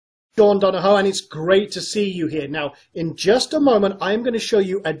Donahoe, and it's great to see you here. Now, in just a moment, I'm going to show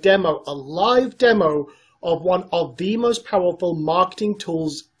you a demo, a live demo of one of the most powerful marketing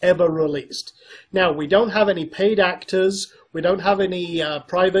tools ever released. Now, we don't have any paid actors, we don't have any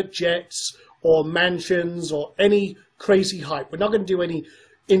private jets or mansions or any crazy hype. We're not going to do any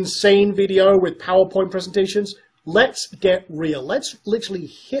insane video with PowerPoint presentations. Let's get real. Let's literally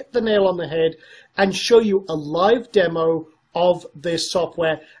hit the nail on the head and show you a live demo of this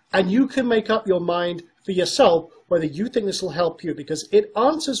software, and you can make up your mind for yourself whether you think this will help you, because it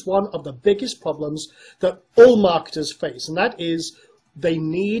answers one of the biggest problems that all marketers face, and that is they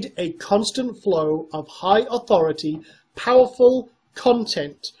need a constant flow of high authority, powerful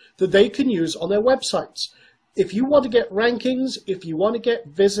content that they can use on their websites. If you want to get rankings, if you want to get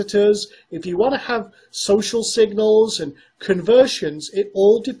visitors, if you want to have social signals and conversions, it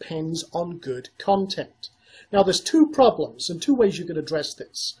all depends on good content. Now, there's two problems and two ways you can address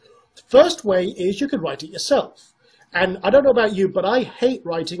this. The first way is you can write it yourself. And I don't know about you, but I hate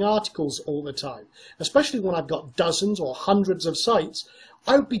writing articles all the time, especially when I've got dozens or hundreds of sites.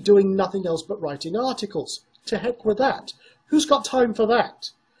 I would be doing nothing else but writing articles. To heck with that. Who's got time for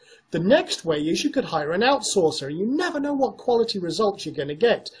that? The next way is you could hire an outsourcer, and you never know what quality results you're going to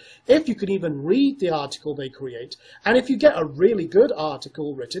get if you can even read the article they create. And if you get a really good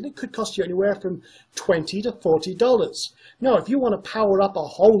article written, it could cost you anywhere from $20 to $40. Now, if you want to power up a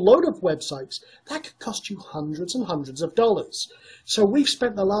whole load of websites, that could cost you hundreds and hundreds of dollars. So we've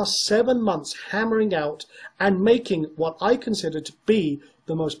spent the last 7 months hammering out and making what I consider to be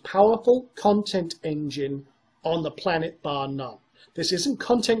the most powerful content engine on the planet, bar none. This isn't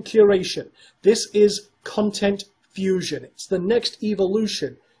content curation. This is content fusion. It's the next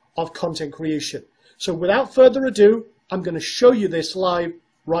evolution of content creation. So without further ado, I'm going to show you this live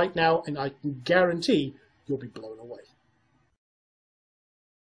right now, and I can guarantee you'll be blown away.